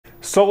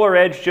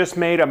SolarEdge just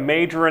made a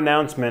major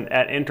announcement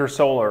at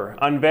InterSolar,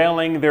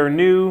 unveiling their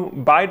new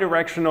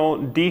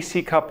bidirectional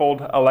DC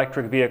coupled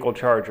electric vehicle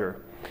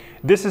charger.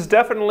 This is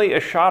definitely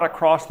a shot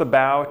across the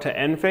bow to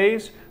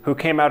Enphase, who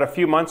came out a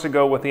few months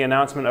ago with the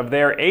announcement of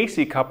their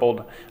AC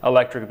coupled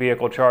electric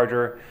vehicle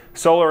charger.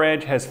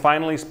 SolarEdge has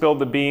finally spilled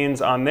the beans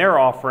on their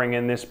offering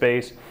in this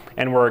space,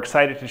 and we're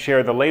excited to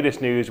share the latest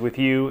news with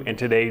you in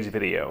today's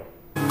video.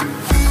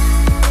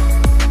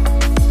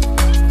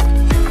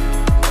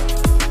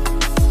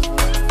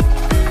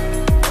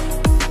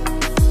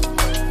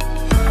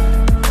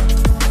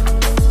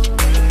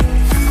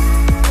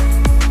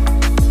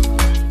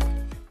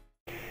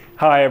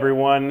 Hi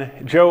everyone,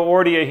 Joe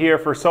Ordia here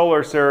for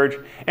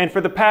SolarSurge, and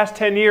for the past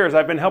 10 years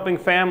I've been helping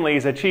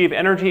families achieve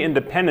energy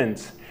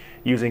independence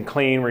using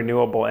clean,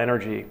 renewable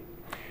energy.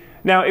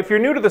 Now, if you're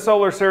new to the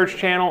SolarSurge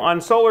channel, on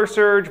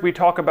SolarSurge we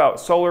talk about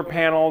solar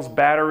panels,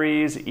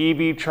 batteries,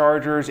 EV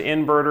chargers,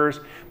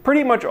 inverters,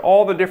 pretty much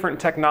all the different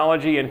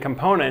technology and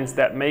components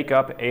that make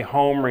up a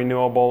home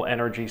renewable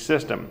energy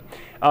system.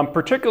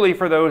 Particularly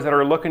for those that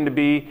are looking to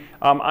be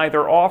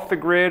either off the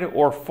grid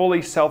or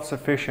fully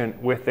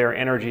self-sufficient with their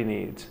energy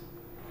needs.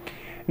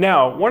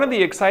 Now, one of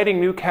the exciting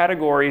new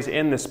categories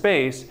in the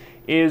space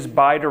is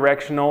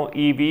bidirectional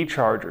EV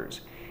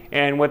chargers.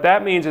 And what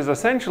that means is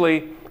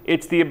essentially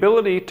it's the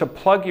ability to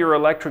plug your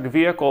electric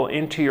vehicle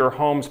into your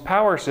home's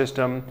power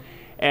system,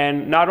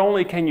 and not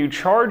only can you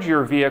charge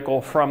your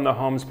vehicle from the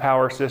home's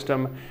power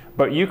system,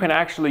 but you can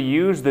actually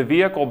use the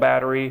vehicle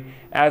battery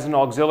as an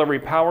auxiliary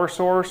power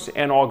source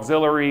and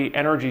auxiliary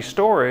energy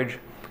storage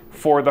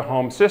for the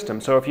home system.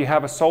 So if you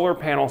have a solar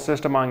panel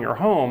system on your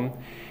home,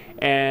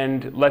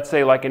 and let's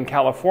say like in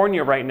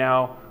California right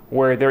now,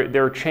 where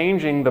they're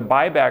changing the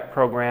buyback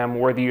program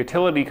where the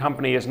utility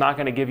company is not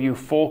going to give you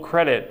full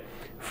credit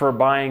for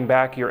buying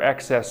back your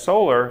excess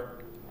solar,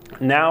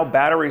 now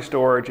battery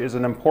storage is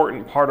an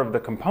important part of the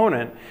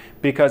component,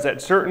 because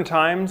at certain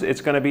times it's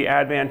going to be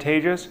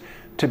advantageous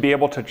to be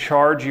able to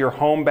charge your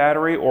home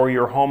battery or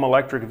your home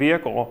electric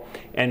vehicle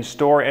and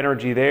store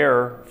energy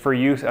there for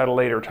use at a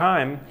later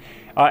time.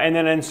 And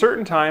then in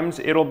certain times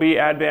it'll be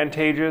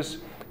advantageous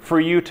for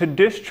you to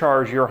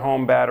discharge your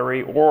home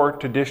battery or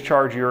to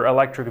discharge your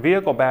electric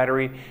vehicle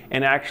battery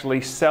and actually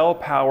sell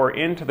power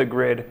into the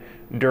grid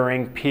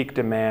during peak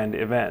demand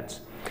events.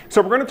 So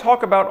we're going to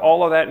talk about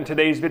all of that in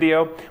today's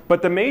video,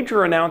 but the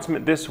major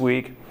announcement this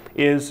week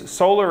is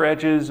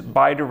SolarEdge's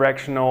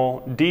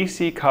bidirectional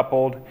DC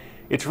coupled,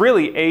 it's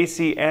really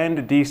AC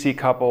and DC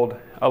coupled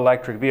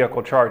electric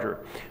vehicle charger,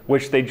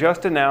 which they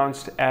just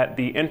announced at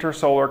the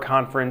InterSolar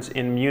conference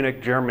in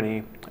Munich,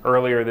 Germany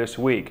earlier this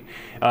week.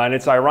 And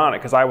it's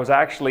ironic because I was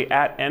actually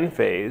at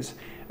Enphase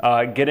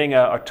getting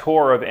a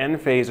tour of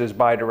Enphase's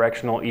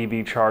bidirectional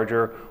EV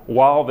charger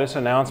while this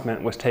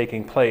announcement was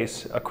taking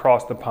place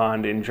across the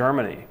pond in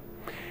Germany.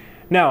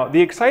 Now,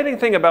 the exciting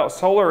thing about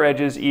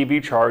SolarEdge's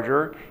EV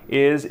charger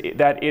is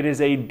that it is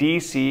a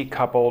DC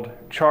coupled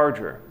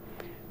charger,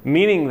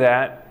 meaning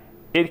that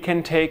it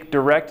can take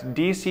direct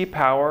DC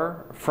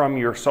power from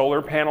your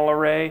solar panel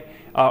array,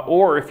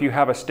 or if you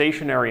have a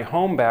stationary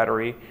home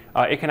battery,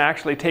 it can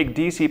actually take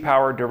DC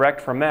power direct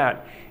from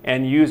that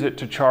and use it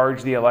to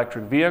charge the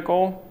electric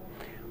vehicle.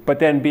 But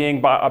then being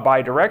a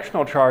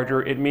bidirectional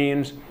charger, it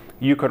means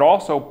you could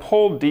also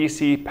pull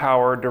DC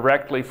power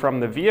directly from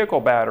the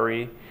vehicle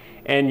battery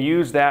and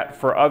use that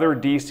for other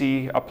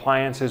DC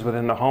appliances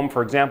within the home.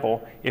 For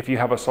example, if you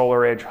have a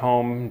SolarEdge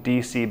home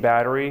DC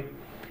battery,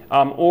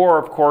 or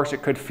of course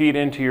it could feed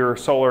into your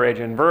SolarEdge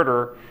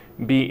inverter,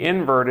 be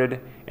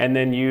inverted, and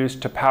then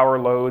used to power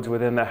loads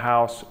within the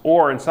house,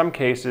 or in some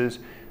cases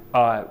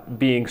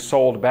being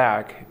sold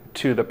back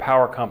to the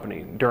power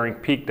company during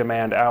peak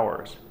demand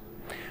hours.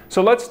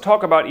 So let's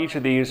talk about each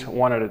of these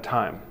one at a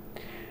time.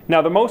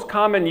 Now, the most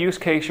common use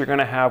case you're going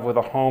to have with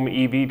a home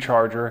EV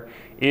charger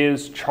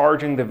is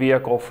charging the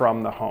vehicle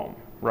from the home,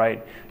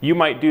 right? You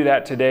might do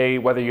that today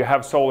whether you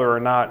have solar or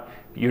not.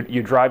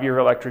 You drive your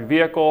electric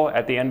vehicle,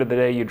 at the end of the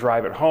day you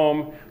drive it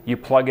home, you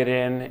plug it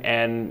in,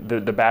 and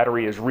the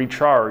battery is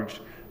recharged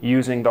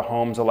using the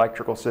home's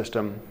electrical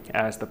system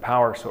as the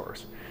power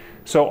source.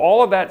 So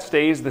all of that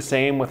stays the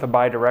same with a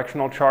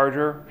bidirectional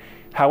charger.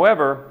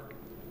 However,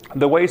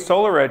 the way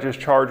SolarEdge's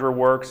charger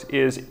works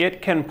is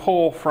it can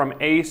pull from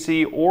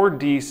AC or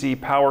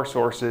DC power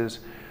sources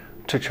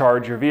to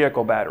charge your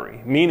vehicle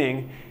battery,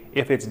 meaning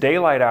if it's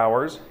daylight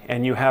hours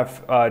and you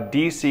have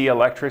DC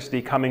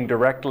electricity coming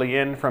directly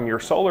in from your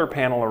solar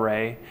panel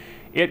array,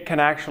 it can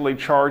actually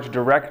charge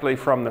directly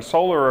from the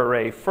solar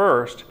array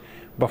first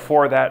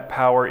before that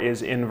power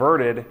is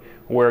inverted,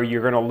 where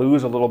you're going to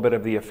lose a little bit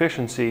of the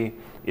efficiency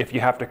if you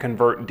have to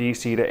convert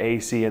DC to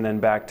AC and then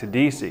back to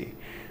DC.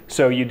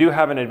 So you do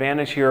have an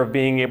advantage here of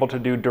being able to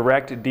do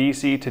direct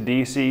DC to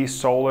DC,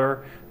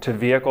 solar to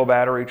vehicle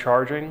battery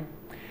charging.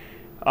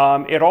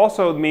 It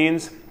also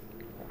means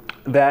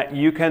that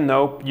you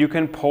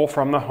can pull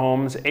from the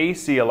home's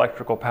AC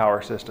electrical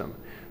power system.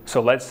 So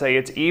let's say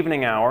it's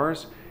evening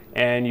hours,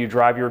 and you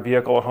drive your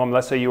vehicle at home.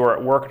 Let's say you were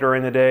at work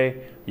during the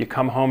day, you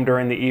come home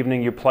during the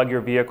evening, you plug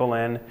your vehicle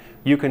in.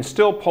 You can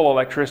still pull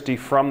electricity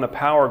from the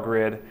power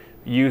grid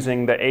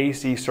using the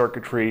AC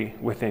circuitry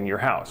within your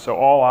house. So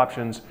all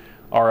options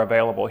are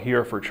available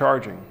here for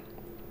charging.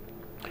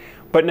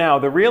 But now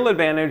the real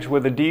advantage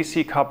with a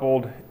DC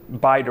coupled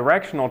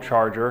bidirectional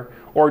charger,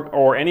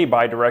 or any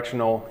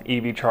bidirectional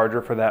EV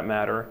charger for that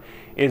matter,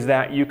 is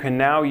that you can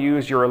now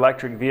use your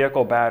electric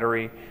vehicle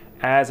battery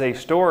as a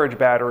storage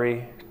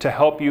battery to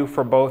help you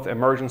for both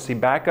emergency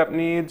backup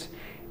needs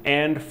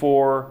and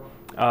for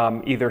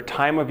either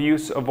time of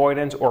use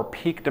avoidance or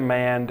peak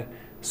demand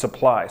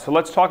supply. So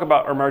let's talk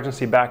about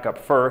emergency backup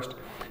first.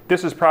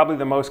 This is probably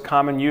the most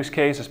common use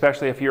case,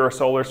 especially if you're a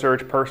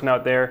SolarSurge person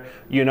out there.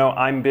 You know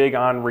I'm big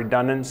on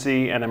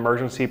redundancy and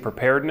emergency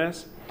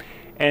preparedness.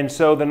 And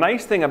so the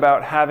nice thing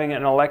about having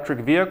an electric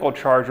vehicle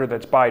charger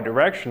that's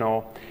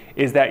bidirectional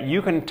is that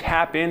you can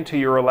tap into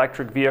your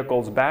electric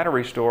vehicle's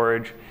battery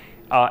storage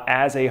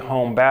as a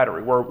home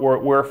battery,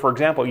 where, for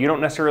example, you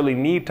don't necessarily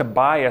need to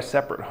buy a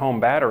separate home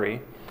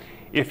battery.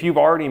 If you've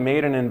already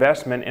made an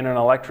investment in an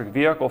electric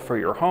vehicle for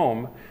your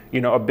home,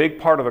 you know, a big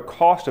part of the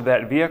cost of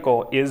that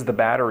vehicle is the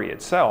battery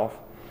itself.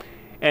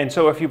 And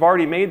so if you've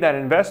already made that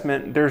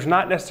investment, there's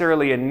not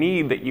necessarily a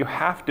need that you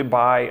have to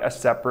buy a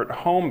separate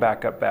home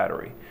backup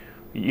battery.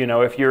 You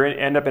know, if you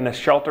end up in a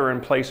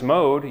shelter-in-place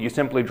mode, you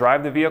simply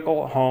drive the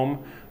vehicle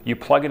home, you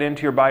plug it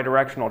into your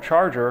bidirectional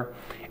charger,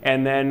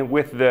 and then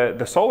with the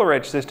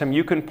SolarEdge system,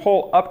 you can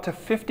pull up to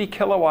 50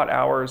 kilowatt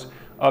hours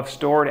of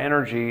stored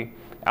energy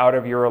out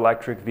of your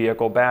electric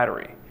vehicle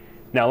battery.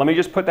 Now, let me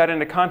just put that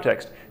into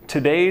context.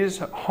 Today's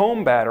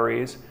home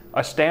batteries,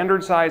 a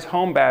standard size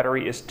home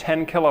battery is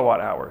 10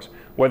 kilowatt hours.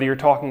 Whether you're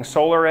talking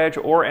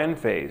SolarEdge or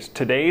Enphase,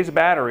 today's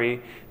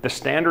battery, the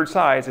standard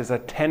size is a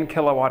 10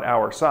 kilowatt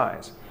hour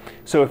size.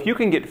 So if you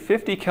can get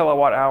 50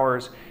 kilowatt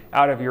hours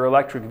out of your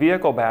electric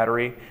vehicle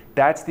battery,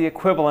 that's the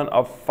equivalent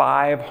of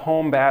 5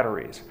 home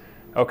batteries.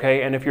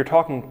 Okay, and if you're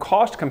talking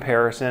cost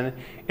comparison,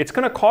 it's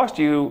going to cost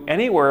you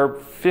anywhere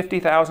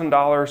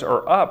 $50,000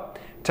 or up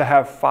to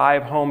have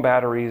 5 home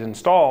batteries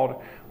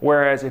installed,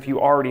 whereas if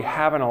you already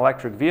have an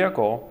electric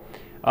vehicle,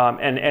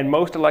 and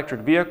most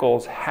electric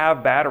vehicles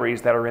have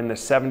batteries that are in the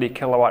 70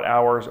 kilowatt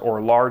hours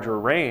or larger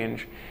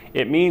range,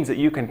 it means that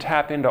you can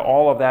tap into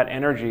all of that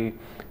energy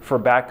for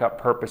backup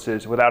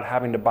purposes without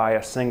having to buy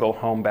a single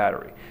home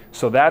battery.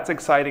 So that's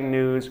exciting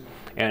news,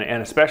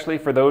 and especially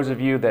for those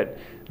of you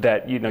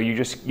that you know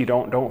you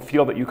don't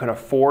feel that you can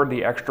afford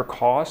the extra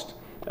cost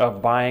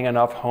of buying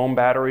enough home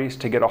batteries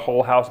to get a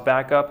whole house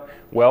backup.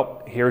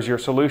 Well, here's your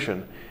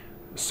solution: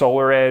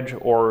 SolarEdge,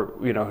 or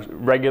you know,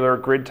 regular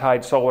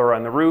grid-tied solar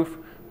on the roof,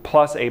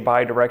 plus a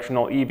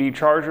bidirectional EV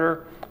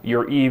charger.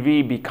 Your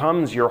EV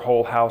becomes your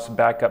whole house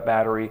backup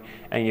battery,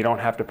 and you don't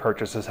have to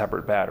purchase a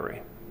separate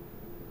battery.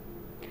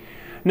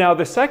 Now,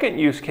 the second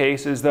use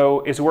case is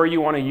where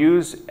you want to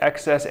use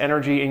excess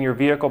energy in your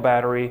vehicle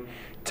battery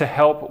to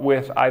help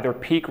with either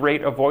peak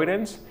rate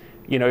avoidance,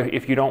 you know,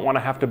 if you don't want to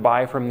have to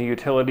buy from the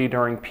utility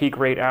during peak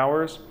rate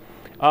hours,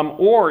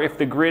 or if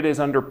the grid is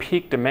under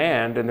peak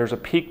demand and there's a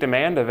peak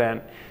demand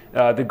event,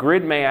 the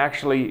grid may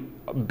actually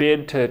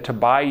bid to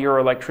buy your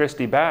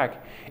electricity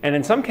back. And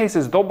in some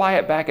cases, they'll buy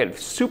it back at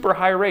super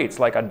high rates,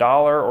 like $1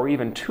 or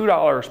even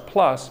 $2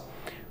 plus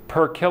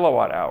per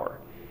kilowatt hour.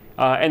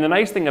 And the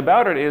nice thing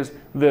about it is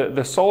the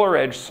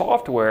SolarEdge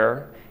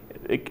software,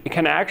 it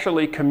can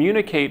actually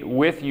communicate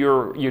with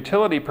your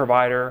utility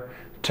provider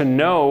to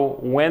know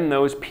when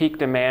those peak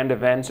demand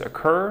events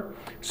occur.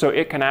 So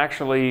it can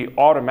actually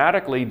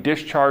automatically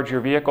discharge your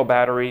vehicle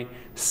battery,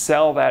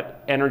 sell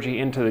that energy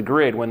into the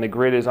grid when the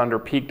grid is under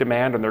peak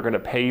demand and they're going to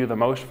pay you the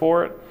most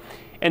for it.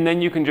 And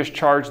then you can just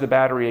charge the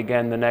battery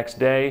again the next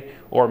day,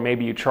 or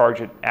maybe you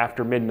charge it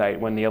after midnight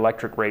when the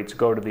electric rates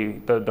go to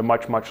the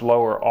much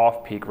lower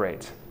off-peak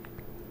rates.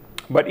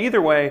 But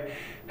either way,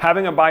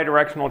 having a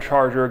bidirectional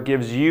charger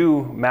gives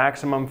you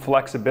maximum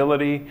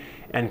flexibility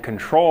and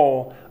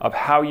control of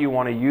how you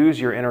want to use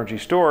your energy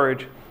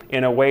storage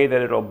in a way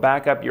that it'll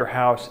back up your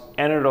house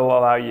and it'll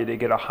allow you to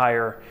get a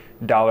higher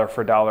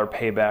dollar-for-dollar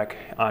payback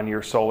on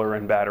your solar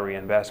and battery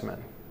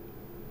investment.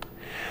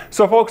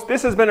 So folks,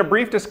 this has been a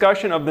brief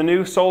discussion of the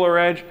new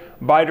SolarEdge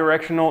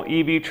Bi-directional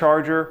EV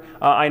Charger.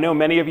 I know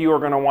many of you are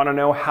going to want to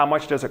know how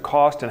much does it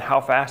cost and how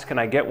fast can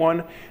I get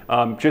one.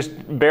 Just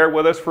bear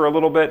with us for a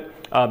little bit.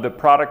 The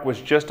product was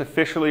just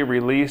officially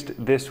released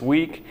this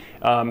week.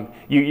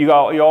 You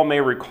all may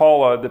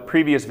recall the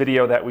previous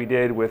video that we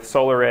did with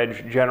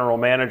SolarEdge General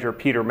Manager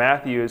Peter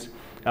Matthews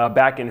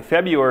back in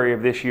February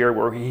of this year,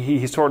 where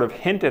he sort of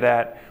hinted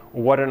at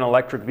what an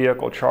electric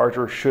vehicle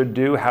charger should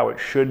do, how it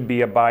should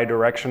be a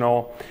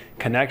bi-directional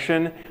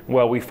connection.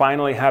 Well, we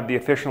finally have the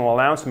official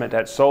announcement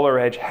that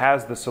SolarEdge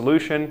has the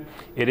solution.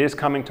 It is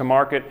coming to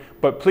market,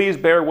 but please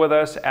bear with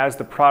us as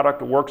the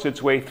product works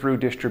its way through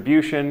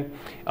distribution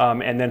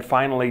and then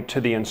finally to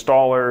the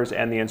installers,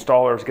 and the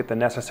installers get the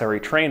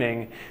necessary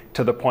training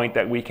to the point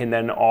that we can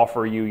then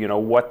offer you,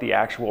 what the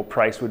actual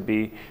price would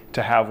be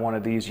to have one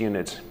of these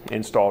units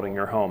installed in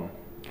your home.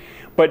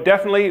 But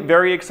definitely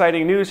very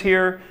exciting news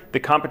here. The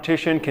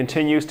competition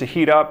continues to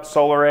heat up.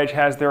 SolarEdge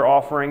has their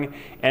offering.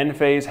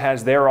 Enphase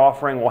has their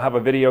offering. We'll have a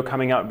video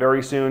coming out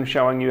very soon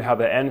showing you how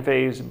the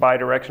Enphase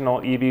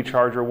bidirectional EV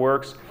charger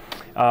works.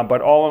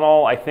 But all in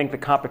all, I think the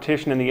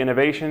competition and the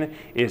innovation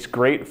is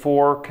great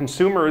for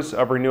consumers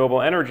of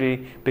renewable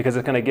energy because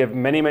it's going to give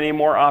many, many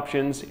more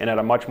options and at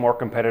a much more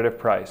competitive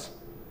price.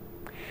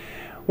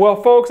 Well,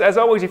 folks, as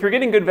always, if you're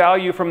getting good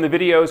value from the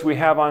videos we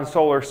have on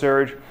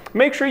SolarSurge,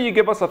 make sure you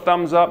give us a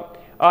thumbs up.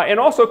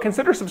 And also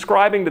consider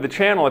subscribing to the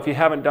channel if you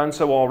haven't done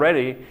so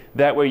already.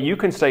 That way you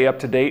can stay up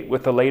to date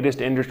with the latest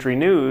industry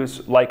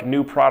news, like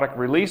new product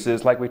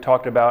releases like we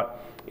talked about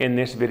in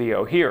this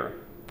video here.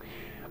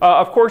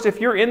 Of course,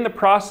 if you're in the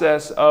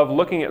process of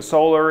looking at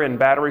solar and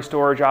battery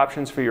storage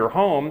options for your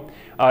home,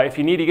 if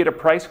you need to get a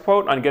price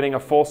quote on getting a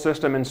full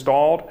system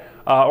installed,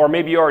 or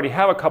maybe you already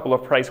have a couple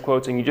of price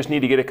quotes and you just need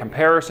to get a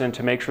comparison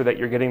to make sure that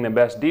you're getting the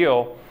best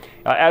deal,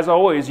 as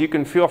always, you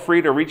can feel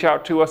free to reach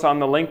out to us on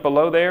the link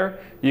below there.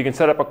 You can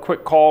set up a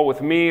quick call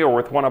with me or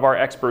with one of our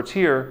experts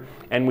here,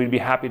 and we'd be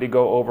happy to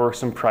go over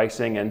some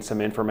pricing and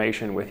some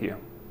information with you.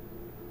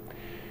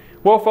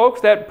 Well, folks,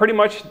 that pretty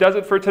much does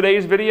it for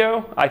today's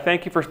video. I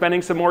thank you for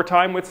spending some more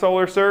time with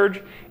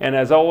SolarSurge. And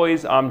as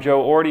always, I'm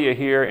Joe Ordia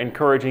here,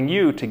 encouraging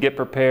you to get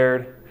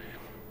prepared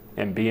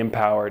and be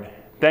empowered.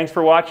 Thanks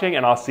for watching,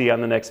 and I'll see you on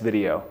the next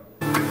video.